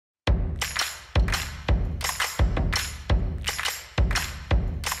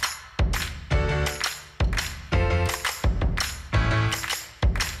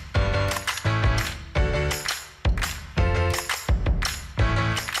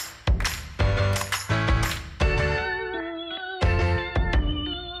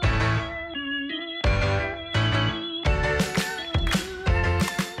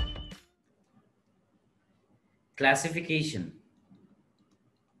classification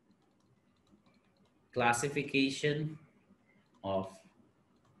of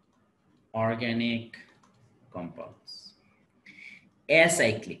organic compounds.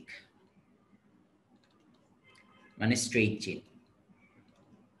 Acyclic মানে straight chain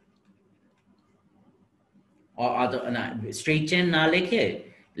না straight chain না লিখে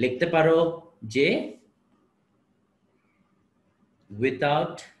লিখতে পারো যে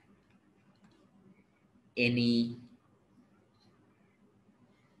without any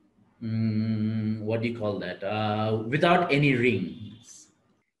what do you call that without any rings.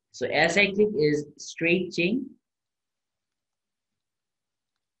 So acyclic is straight chain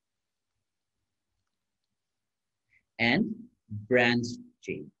and branched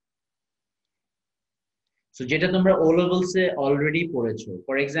chain. So jeta tumra O levels e already porecho.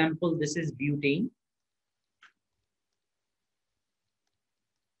 For example, this is butane.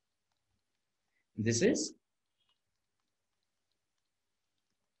 This is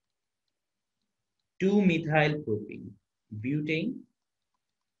 2-methyl propane. Butane,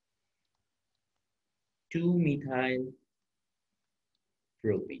 2-methyl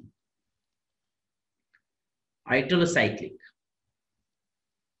propane. Cyclic,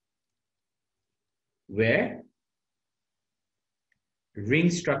 where ring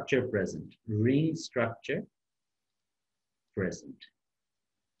structure present.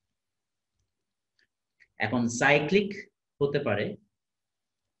 এখন cyclic হতে পারে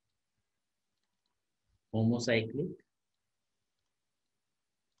homocyclic,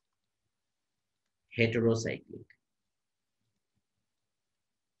 heterocyclic.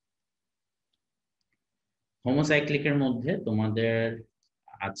 homocyclic এর মধ্যে তোমাদের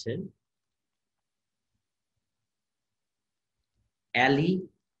আছে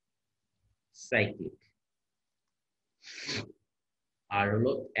alicyclic আর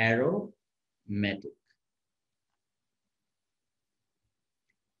হলো aromatic.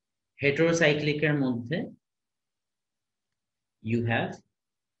 heterocyclic এর মধ্যে you have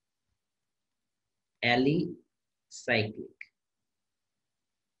alicyclic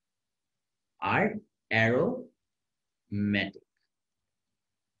R aromatic.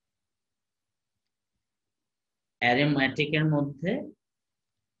 aromatic এর মধ্যে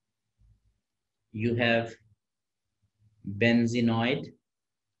you have benzenoid,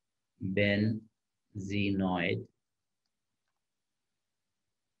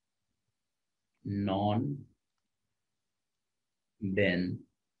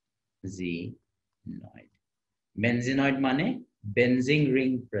 non-benzenoid. Benzenoid মানে benzene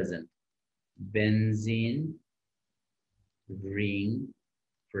ring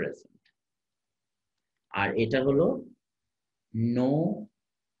present. আর এটা হলো no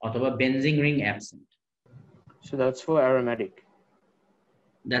অথবা benzene ring absent. So that's for aromatic.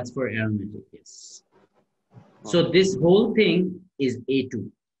 That's for aromatic, yes. So this whole thing is A2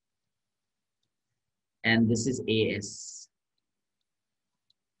 and this is AS.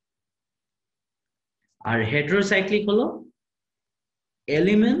 Our heterocyclic holo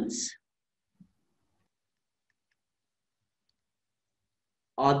elements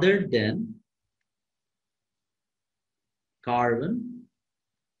other than carbon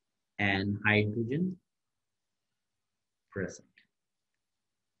and hydrogen present.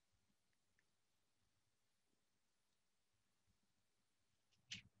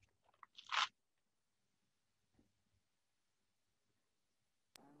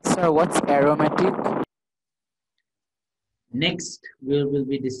 Sir, what's aromatic? Next, we will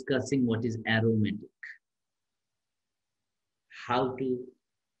be discussing what is aromatic. How to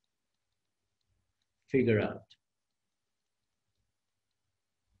figure out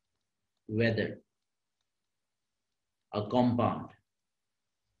whether a compound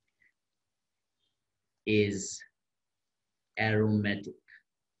is aromatic.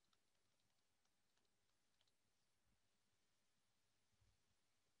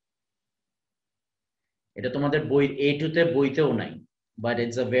 এটা তোমাদের বই A2 তে বইতেও নাই, but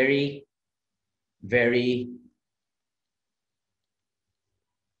it's a very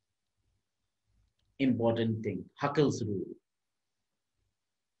important thing. Huckel's rule.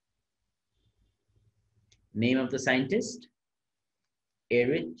 Name of the scientist?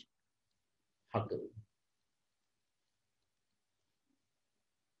 Erich Huckel.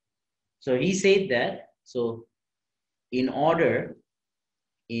 So he said that, so in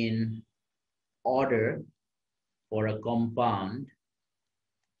order for a compound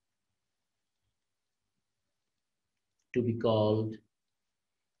to be called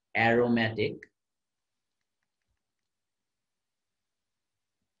aromatic,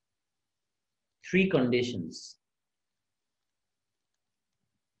 three conditions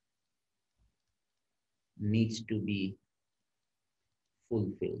needs to be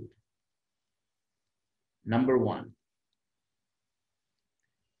fulfilled. Number one,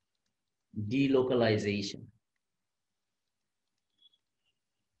 delocalization.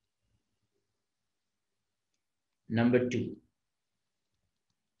 Number two,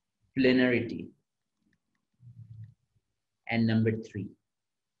 planarity. And number three,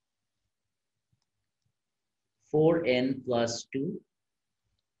 4n plus 2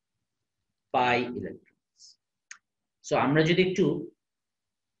 pi electrons. So আমরা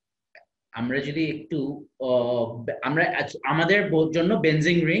যদি একটু আমাদের জন্য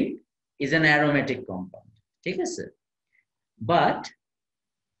benzene ring is an aromatic compound, ঠিক আছে? But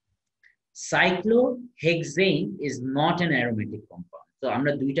cyclohexane is not an aromatic compound. So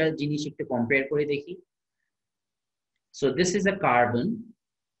আমরা দুইটা জিনিস একটু compare করে দেখি. So this is a carbon,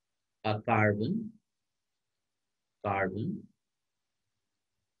 carbon, carbon,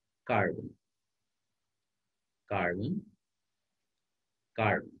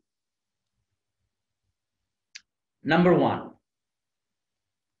 carbon. Number one,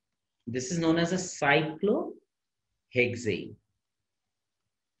 this is known as a cyclohexane.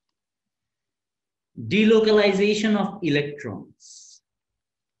 Delocalization of electrons.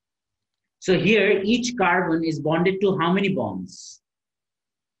 So here, each carbon is bonded to how many bonds?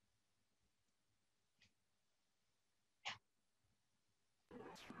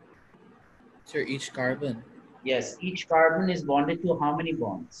 Sir, each carbon. Yes, each carbon is bonded to how many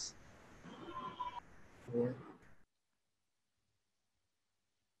bonds? 4.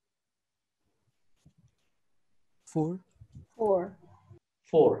 4. 4.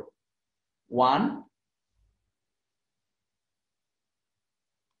 4. 1,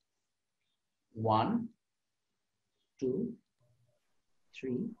 1, 2,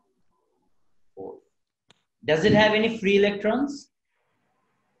 3, 4. Does it have any free electrons?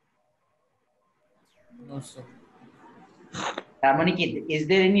 No, sir. Is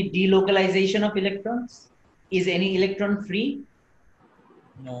there any delocalization of electrons? Is any electron free?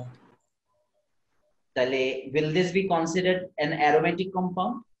 No. Will this be considered an aromatic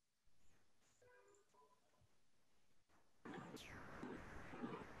compound?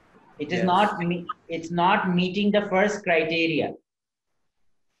 It is Yes. it's not meeting the first criteria.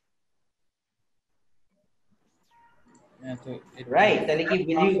 Yeah, so Right.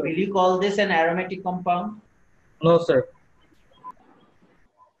 Will you call this an aromatic compound? No, sir.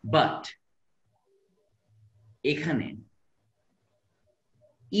 But এখানে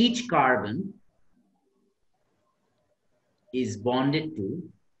each carbon is bonded to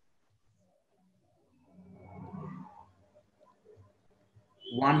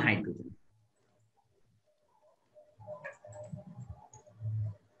one hydrogen.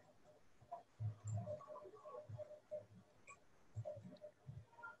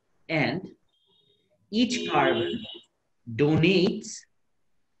 And each carbon donates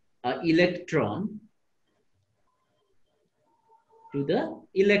an electron to the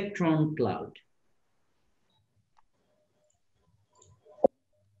electron cloud.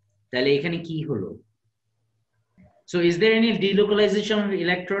 তাহলে এখানে কি হলো? So is there any delocalization of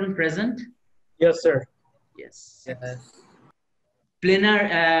electron present? Yes, sir. Yes. Yes.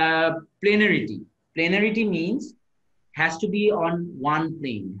 Planarity. Planarity means has to be on one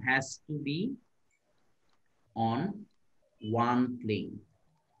plane. Has to be on one plane.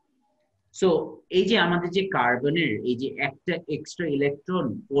 So এই যে আমাদের যে কার্বনের এই যে একটা এক্সট্রা ইলেকট্রন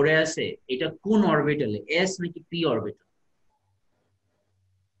পড়ে আছে, এটা কোন অরবিটালে? s নাকি p অরবিটাল?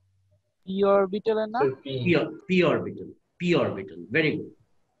 P orbital না? p orbital. Very good.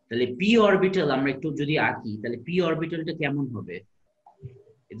 তাহলে p orbital আমরা একটু যদি আঁকি, তাহলে p orbitalটা কেমন হবে?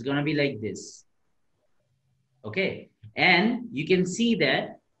 It's going to be like this. Okay, and you can see that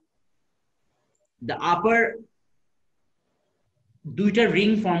the upper দুইটা রিং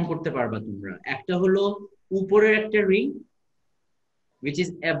ফর্ম করতে পারবা তোমরা। একটা হলো উপরের একটা ring which is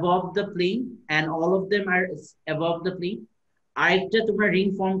above the plane and all of them are above the plane, আরেকটা তোমরা রিং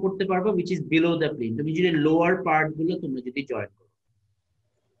ফর্ম করতে পারবা which is below the plane। তুমি যদি লোয়ার পার্ট গুলো তোমরা যদি জয়েন করো,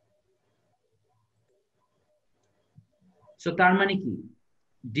 so তার মানে কি?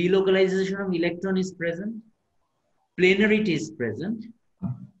 Delocalization of electron is present, planarity is present,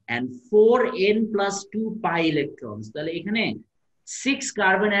 and 4n plus 2 pi electrons. তাহলে এখানে 6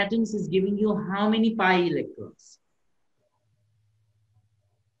 carbon atoms is giving you how many pi electrons?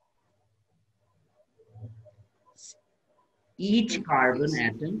 Each carbon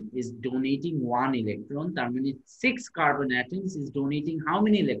atom is donating 1 electron. That means 6 carbon atoms is donating how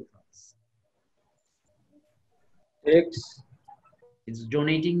many electrons? 6. It's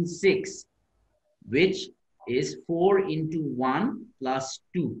donating 6, which is 4 into 1 plus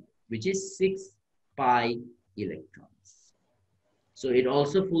 2, which is 6 pi electrons. So it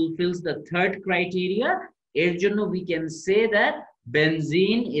also fulfills the third criteria. We can say that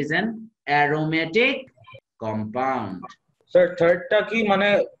benzene is an aromatic compound. Sir, third ta ki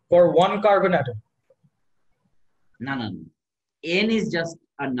mane for one carbon atom. No. N is just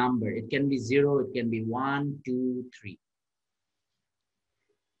a number. It can be 0, it can be 1, 2, 3.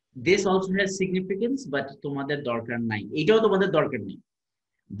 This also has significance, but তোমাদের দরকার নাই। এটাও তোমাদের দরকার নেই।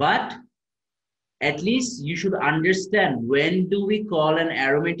 But at least you should understand when do we call an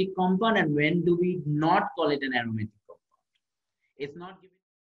aromatic compound and when do we not call it an aromatic compound. It's not given